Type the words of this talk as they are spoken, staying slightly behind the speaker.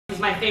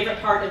my favorite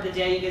part of the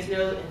day. You guys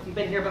know, if you've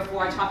been here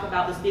before, I talk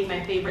about this being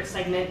my favorite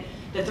segment,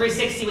 the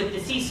 360 with the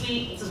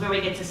C-suite. This is where we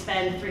get to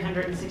spend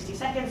 360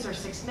 seconds or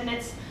 6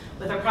 minutes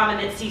with a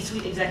prominent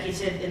C-suite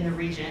executive in the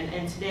region.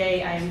 And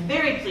today I am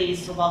very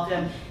pleased to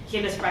welcome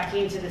Candice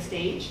Brackeen to the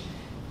stage,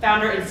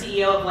 founder and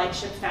CEO of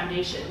Lightship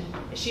Foundation.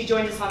 As she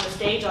joins us on the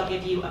stage, I'll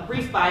give you a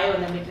brief bio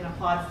and then we can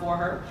applaud for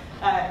her.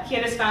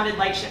 Candice founded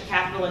Lightship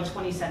Capital in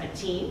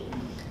 2017.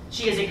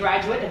 She is a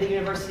graduate of the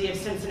University of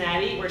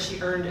Cincinnati, where she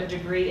earned a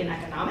degree in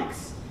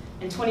economics.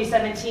 In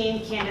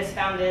 2017, Candice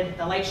founded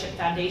the Lightship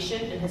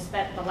Foundation and has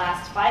spent the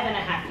last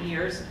 5.5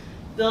 years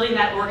building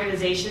that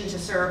organization to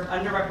serve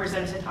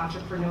underrepresented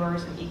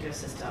entrepreneurs and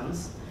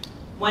ecosystems.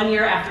 1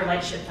 year after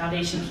Lightship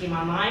Foundation came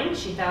online,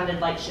 she founded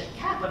Lightship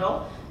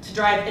Capital to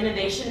drive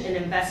innovation and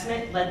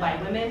investment led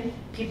by women,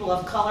 people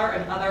of color,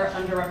 and other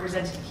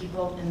underrepresented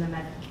people in the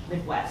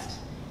Midwest.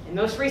 And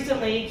most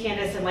recently,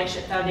 Candice and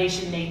Lightship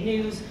Foundation made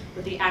news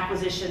with the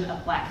acquisition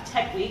of Black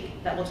Tech Week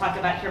that we'll talk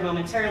about here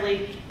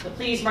momentarily, but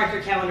please mark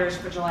your calendars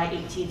for July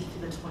 18th to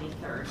the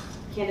 23rd.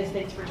 Candice,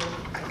 thanks for joining us.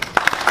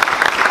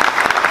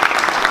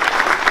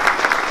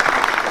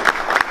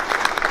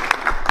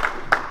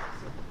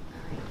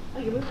 Oh,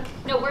 you're moving?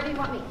 No, where do you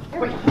want me?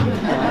 Here we go.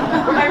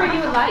 Wherever you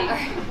would like.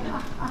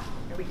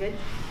 Are we good?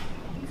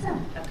 I think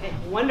so. Okay,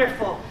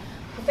 wonderful.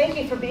 Well, thank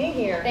you for being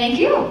here. Thank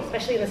you.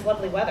 Especially in this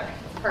lovely weather.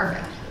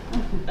 Perfect.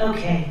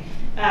 Okay,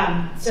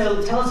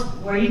 so tell us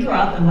where you grew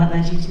up and what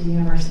led you to the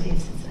University of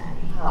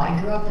Cincinnati. Well,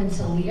 I grew up in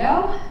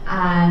Toledo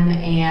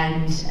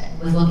and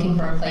was looking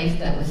for a place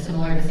that was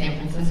similar to San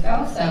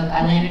Francisco, so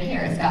I landed here.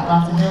 It's got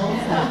lots of hills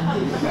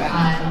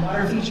and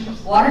water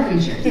features. Water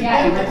features,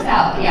 yeah, it works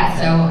out. Yeah,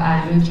 so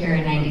I moved here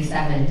in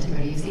 '97 to go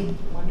to UC.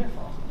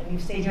 Wonderful. And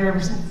you've stayed here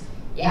ever since?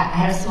 Yeah, I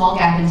had a small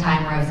gap in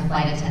time where I was a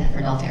flight attendant for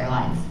Delta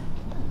Airlines.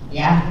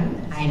 Yeah,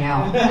 I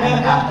know.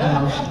 I got the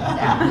motions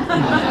down.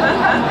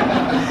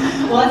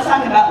 Well, let's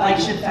talk about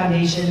Lightship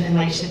Foundation and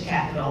Lightship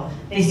Capital.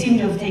 They seem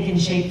to have taken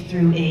shape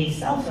through a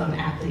cell phone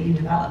app that you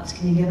developed.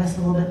 Can you give us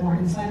a little bit more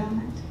insight on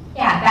that?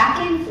 Yeah, back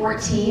in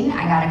 2014,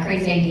 I got a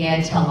crazy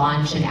idea to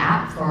launch an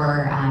app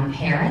for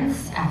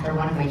parents after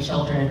one of my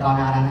children had gone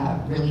out on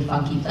a really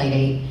funky play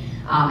date.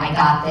 I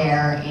got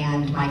there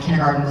and my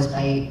kindergarten was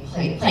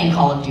playing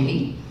Call of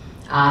Duty.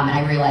 And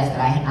I realized that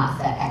I had not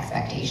set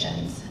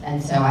expectations.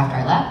 And so after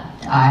I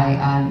left,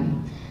 I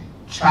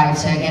tried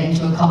to get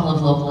into a couple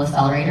of local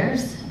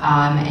accelerators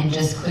and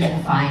just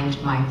couldn't find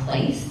my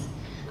place.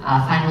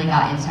 Finally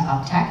got into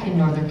UpTech in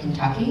Northern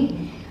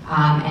Kentucky.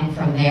 And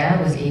from there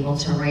was able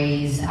to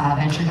raise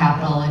venture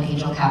capital and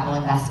angel capital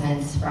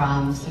investments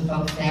from some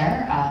folks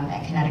there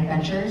at Kinetic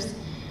Ventures.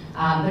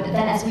 But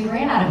then as we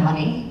ran out of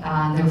money,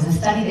 there was a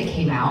study that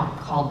came out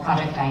called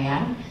Project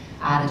Diane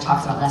that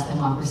talks about less than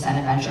 1%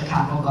 of venture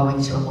capital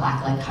going to a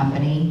Black-led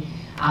company.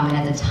 And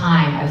at the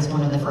time, I was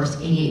one of the first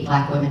 88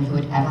 Black women who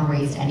had ever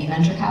raised any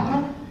venture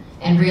capital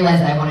and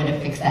realized that I wanted to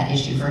fix that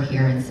issue for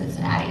here in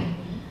Cincinnati.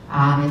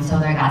 And so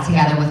I got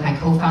together with my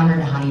co-founder,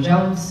 Nahani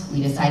Jones.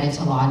 We decided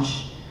to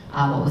launch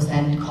what was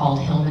then called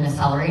Hillman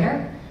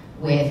Accelerator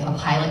with a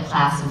pilot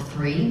class of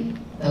 3.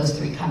 Those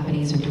 3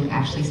 companies are doing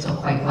actually still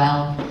quite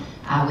well.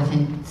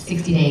 Within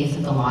 60 days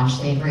of the launch,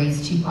 they had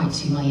raised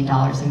 $2.2 million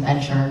in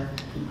venture.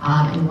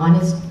 And one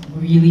is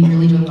really,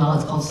 really doing well.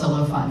 It's called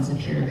Solo Funds, a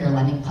peer-to-peer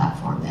lending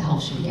platform that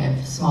helps you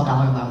give small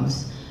dollar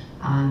loans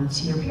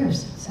to your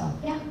peers. So,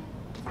 yeah.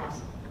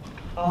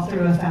 All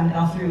through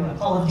a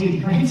Call of Duty,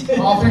 right?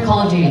 All through Call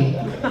of Duty,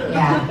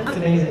 yeah. That's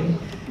amazing.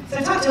 So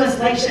talk to us,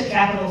 Lightship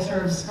Capital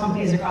serves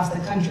companies across the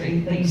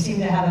country, but you seem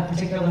to have a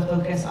particular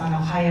focus on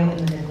Ohio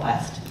and the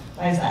Midwest.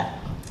 Why is that?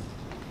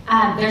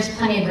 There's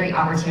plenty of great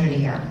opportunity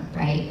here,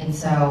 right? And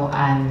so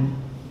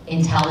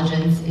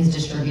intelligence is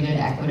distributed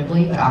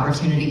equitably, but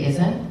opportunity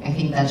isn't. I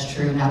think that's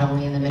true not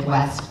only in the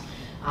Midwest,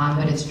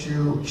 but it's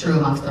true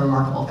amongst the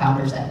remarkable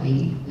founders that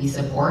we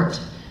support.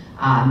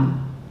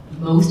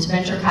 Most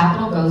venture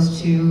capital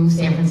goes to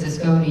San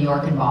Francisco, New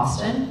York, and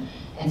Boston.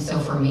 And so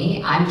for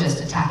me, I'm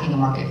just attacking a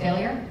market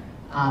failure.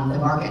 The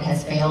market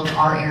has failed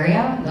our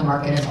area. The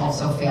market has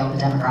also failed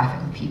the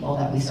demographic of people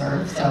that we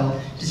serve. So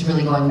just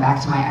really going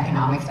back to my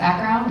economics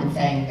background and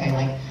saying, okay,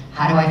 like,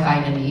 how do I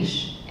find a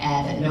niche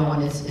and that no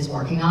one is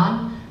working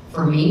on?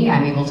 For me,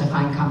 I'm able to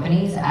find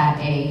companies at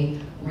a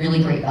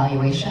really great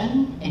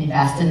valuation,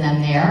 invest in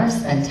them there,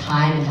 spend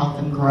time and help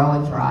them grow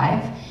and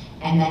thrive,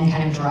 and then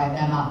kind of drive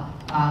them up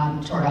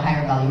toward a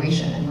higher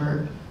valuation.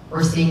 And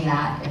we're seeing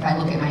that. If I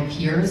look at my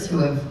peers who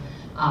have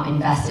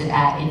invested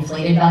at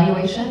inflated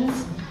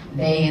valuations,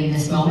 they in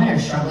this moment are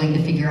struggling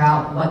to figure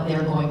out what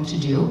they're going to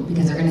do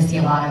because they're going to see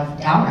a lot of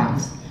down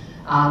rounds.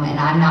 And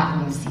I'm not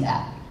going to see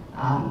that.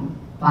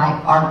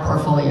 Our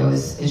portfolio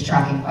is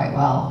tracking quite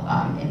well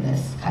in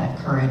this kind of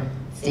current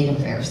state of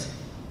affairs.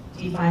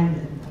 Do you find,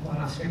 I'm going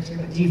off script here,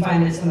 but do you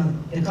find that some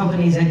of the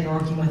companies that you're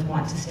working with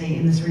want to stay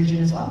in this region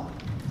as well?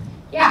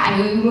 Yeah, I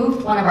mean, we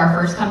moved one of our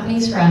first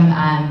companies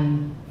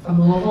from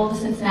Louisville to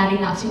Cincinnati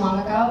not too long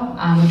ago,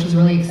 which was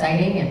really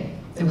exciting.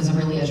 It was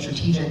really a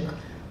strategic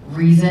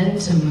reason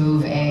to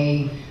move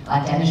a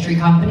dentistry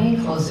company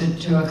closer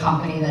to a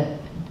company that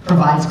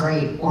provides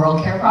great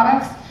oral care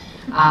products.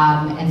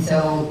 And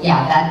so,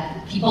 yeah,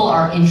 that people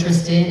are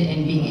interested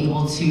in being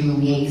able to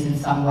liaise in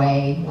some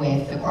way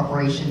with the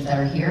corporations that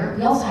are here.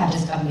 We also have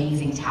just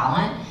amazing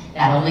talent,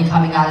 not only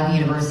coming out of the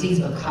universities,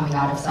 but coming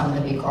out of some of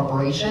the big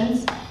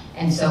corporations.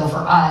 And so for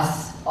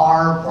us,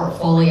 our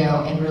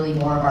portfolio and really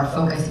more of our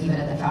focus, even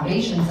at the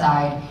foundation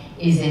side,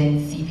 is in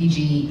CPG,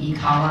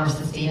 e-commerce,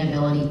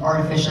 sustainability,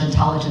 artificial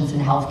intelligence,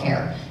 and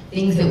healthcare.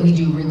 Things that we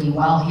do really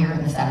well here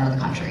in the center of the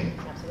country.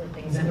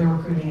 Absolutely, things that we're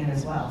recruiting in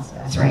as well. So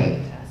that's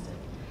right.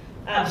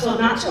 Fantastic. So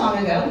not too long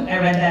ago, I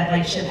read that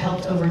Lightship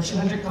helped over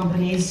 200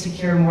 companies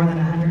secure more than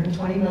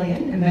 $120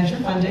 million in venture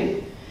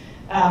funding.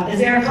 Is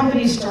there a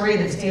company story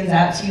that stands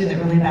out to you that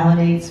really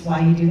validates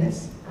why you do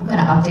this? I'm going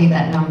to update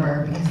that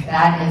number because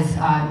that is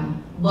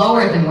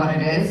lower than what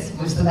it is,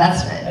 so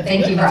that's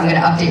thank you for, I'm going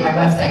to update my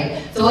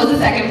website. So what was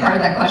the second part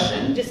of that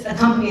question? Just a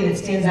company that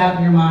stands out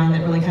in your mind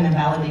that really kind of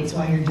validates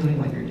why you're doing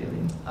what you're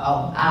doing.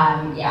 Oh,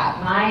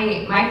 yeah,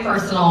 my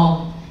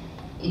personal,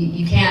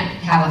 you can't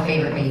have a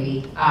favorite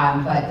baby,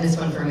 but this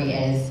one for me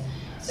is,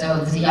 so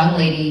there's a young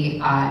lady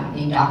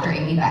named Dr.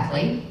 Amy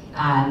Beckley.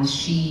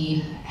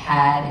 She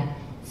had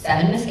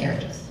 7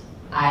 miscarriages.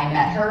 I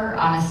met her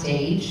on a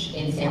stage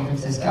in San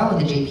Francisco at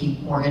the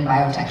JP Morgan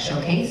Biotech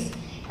Showcase.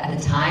 At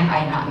the time, I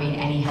had not made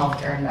any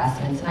healthcare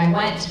investments, and I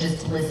went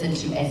just to listen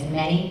to as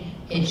many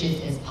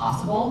pitches as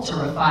possible to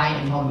refine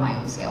and hone my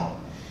own skill.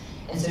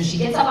 And so she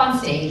gets up on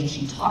stage and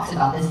she talks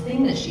about this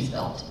thing that she's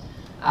built,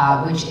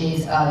 which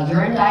is a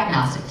urine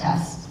diagnostic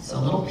test, so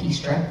a little pee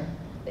strip,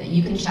 that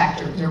you can check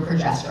your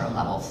progesterone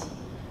levels.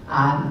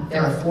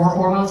 There are 4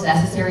 hormones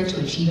necessary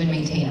to achieve and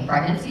maintain a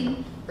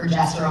pregnancy.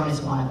 Progesterone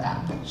is one of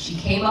them. She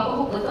came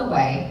up with a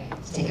way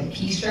to take a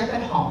pee strip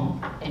at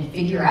home and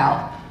figure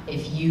out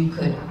if you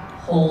could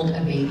hold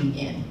a baby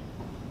in.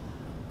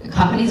 The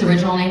company's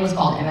original name was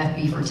called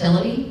MFB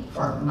Fertility,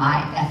 for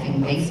my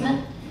effing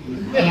basement.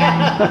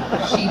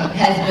 And she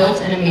has built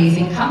an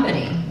amazing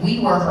company. We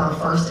were her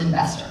first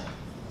investor.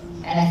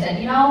 And I said,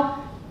 you know,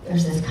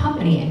 there's this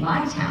company in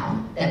my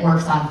town that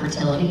works on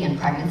fertility and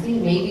pregnancy.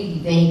 Maybe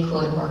they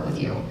could work with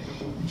you.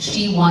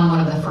 She won one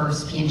of the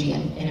first P&G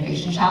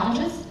Innovation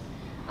Challenges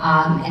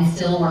and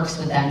still works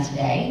with them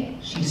today.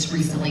 She just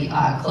recently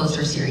closed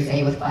her Series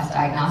A with Quest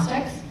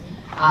Diagnostics.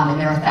 And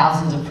there are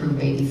thousands of approved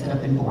babies that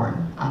have been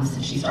born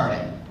since she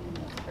started.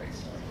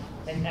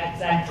 And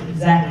that's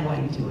exactly why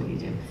you do what you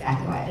do.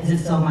 Exactly why. Is it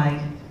still my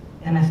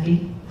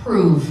MFB?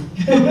 Prove.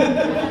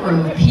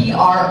 Prove.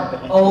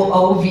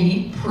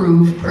 P-R-O-O-V.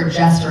 Prove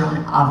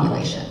progesterone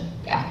ovulation.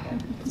 Yeah.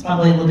 It's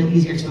probably a little bit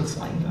easier to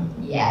explain. Huh?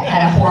 Yeah, it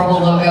had a horrible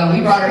logo.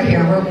 We brought her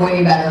here. We're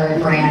way better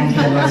at brand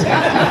than most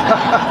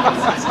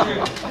guys.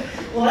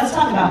 Well, let's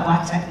talk about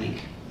Black Tech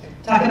Week.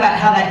 Talk about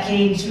how that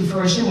came to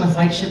fruition with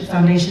Lightship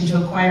Foundation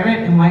to acquire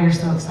it and why you're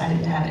so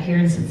excited to have it here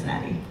in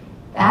Cincinnati.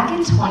 Back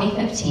in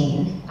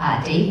 2015,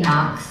 Dave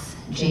Knox,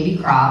 JB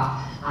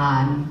Kropp,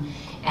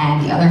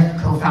 and the other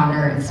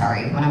co-founder, and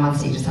sorry, when I'm on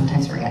stage I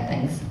sometimes forget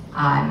things,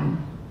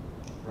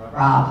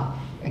 Rob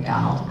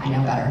McDonald, I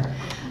know better,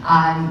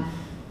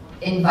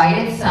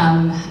 invited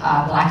some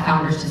Black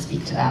founders to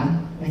speak to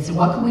them. And they said,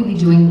 what could we be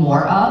doing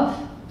more of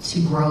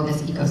to grow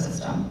this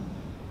ecosystem?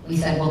 We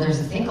said, well, there's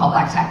this thing called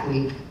Black Tech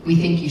Week. We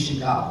think you should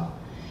go.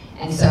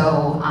 And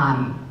so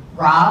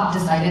Rob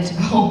decided to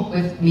go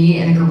with me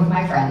and a group of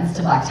my friends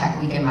to Black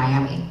Tech Week in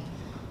Miami.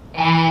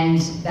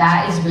 And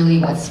that is really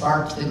what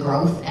sparked the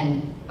growth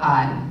and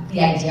the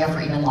idea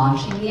for even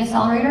launching the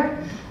accelerator.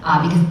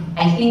 Because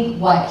I think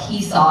what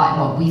he saw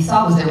and what we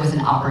saw was there was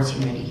an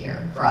opportunity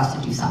here for us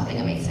to do something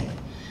amazing.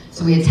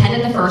 So we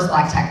attended the first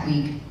Black Tech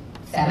Week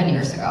 7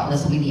 years ago.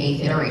 This will be the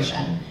 8th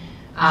iteration.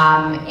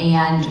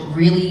 And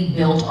really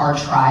built our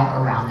tribe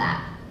around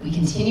that. We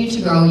continue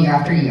to grow year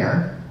after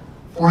year.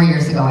 4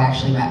 years ago, I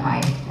actually met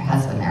my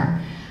husband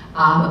there.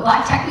 But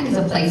Black Tech Week is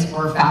a place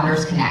where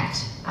founders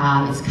connect.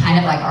 It's kind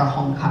of like our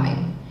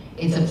homecoming.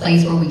 It's a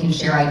place where we can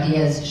share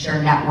ideas,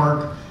 share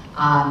network,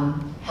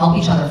 help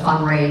each other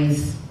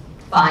fundraise,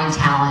 find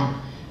talent.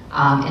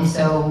 And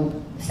so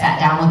sat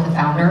down with the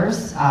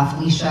founders,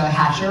 Felicia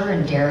Hatcher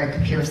and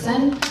Derek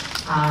Pearson.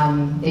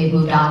 They've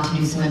moved on to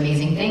do some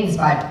amazing things,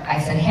 but I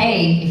said,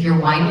 hey, if you're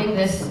winding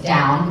this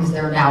down, because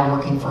they're now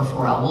working for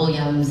Pharrell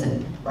Williams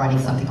and running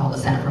something called the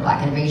Center for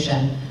Black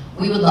Innovation,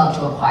 we would love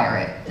to acquire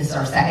it. This is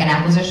our second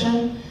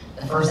acquisition.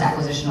 The first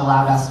acquisition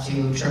allowed us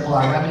to triple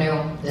our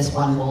revenue. This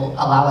one will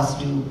allow us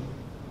to do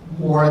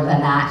more than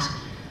that.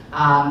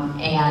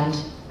 And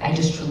I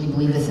just truly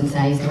believe that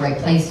Cincinnati is the right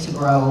place to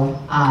grow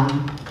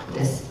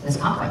this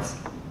conference.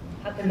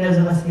 How can those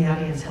of us in the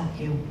audience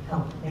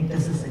help make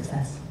this a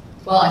success?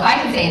 Well, if I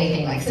can say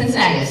anything, like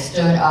Cincinnati has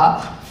stood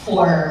up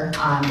for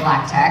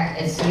Black Tech.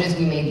 As soon as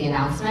we made the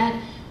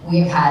announcement,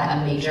 we've had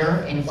a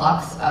major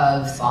influx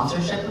of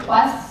sponsorship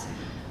requests,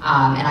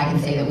 and I can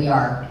say that we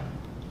are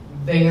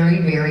very,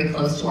 very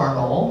close to our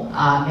goal.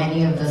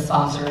 Many of the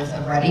sponsors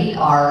of REDI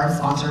are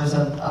sponsors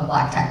of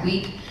Black Tech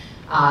Week.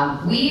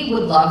 We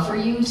would love for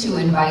you to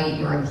invite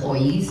your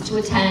employees to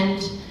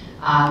attend.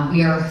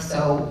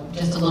 So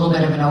just a little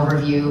bit of an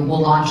overview.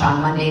 We'll launch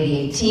on Monday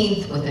the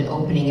 18th with an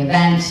opening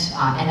event,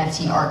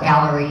 NFT art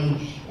gallery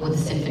with the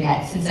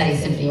Cincinnati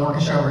Symphony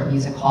Orchestra over at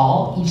Music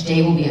Hall. Each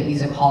day will be at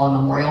Music Hall and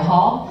Memorial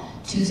Hall.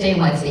 Tuesday,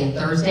 Wednesday, and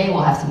Thursday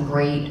we'll have some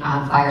great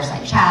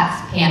fireside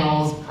chats,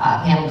 panels,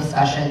 panel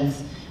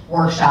discussions,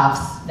 workshops,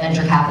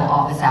 venture capital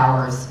office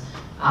hours.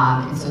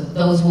 And so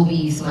those will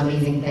be some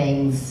amazing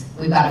things.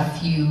 We've got a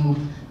few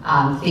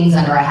things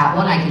under our hat.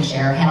 One I can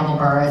share, Hannibal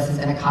Buress is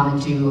going to come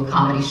and do a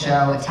comedy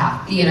show at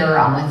Taft Theater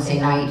on Wednesday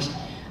night.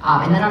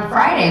 And then on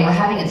Friday, we're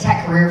having a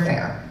tech career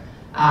fair.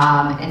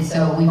 And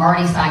so we've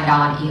already signed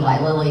on Eli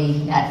Lilly,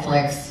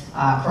 Netflix,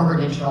 Kroger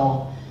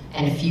Digital,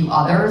 and a few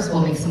others.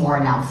 We'll make some more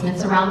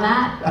announcements around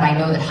that, but I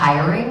know that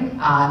hiring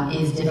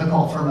is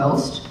difficult for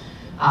most.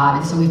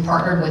 And so we've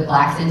partnered with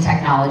Blackson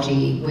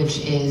Technology, which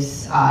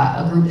is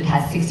a group that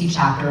has 60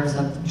 chapters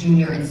of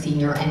junior and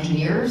senior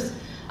engineers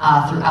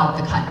throughout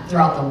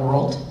the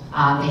world.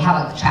 They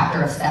have a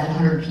chapter of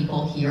 700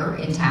 people here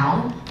in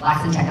town.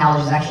 Blackson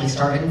Technology is actually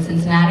started in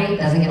Cincinnati. It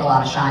doesn't get a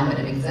lot of shine, but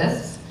it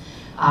exists.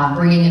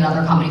 Bringing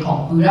another company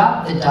called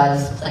Buddha that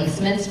does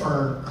placements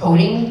for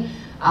coding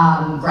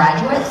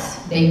graduates.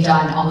 They've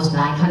done almost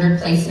 900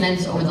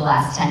 placements over the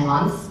last 10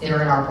 months.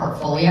 They're in our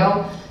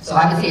portfolio. So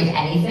I would say, if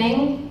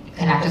anything,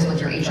 connect us with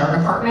your HR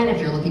department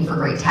if you're looking for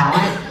great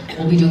talent.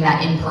 We'll be doing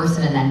that in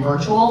person and then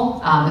virtual.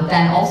 But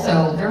then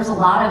also, there's a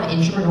lot of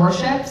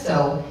entrepreneurship.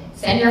 So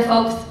send your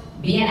folks,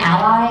 be an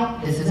ally.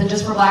 This isn't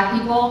just for Black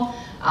people.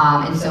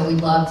 And so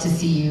we'd love to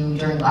see you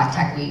during Black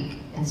Tech Week.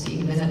 And so you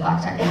can visit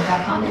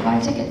blacktechweek.com to buy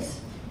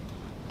tickets.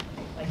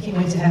 I can't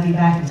wait to have you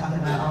back and talk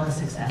about all the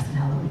success and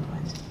how the week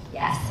went.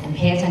 Yes, and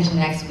pay attention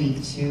next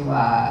week to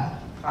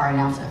our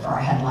announcement for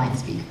our headline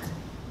speaker.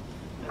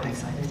 I'm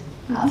excited.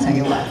 I'll tell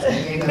you what.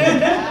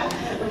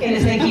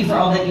 Candice, thank you for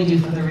all that you do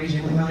for the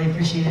region. We really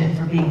appreciate it and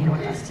for being here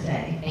with us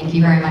today. Thank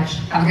you very much.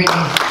 Have a great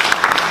day.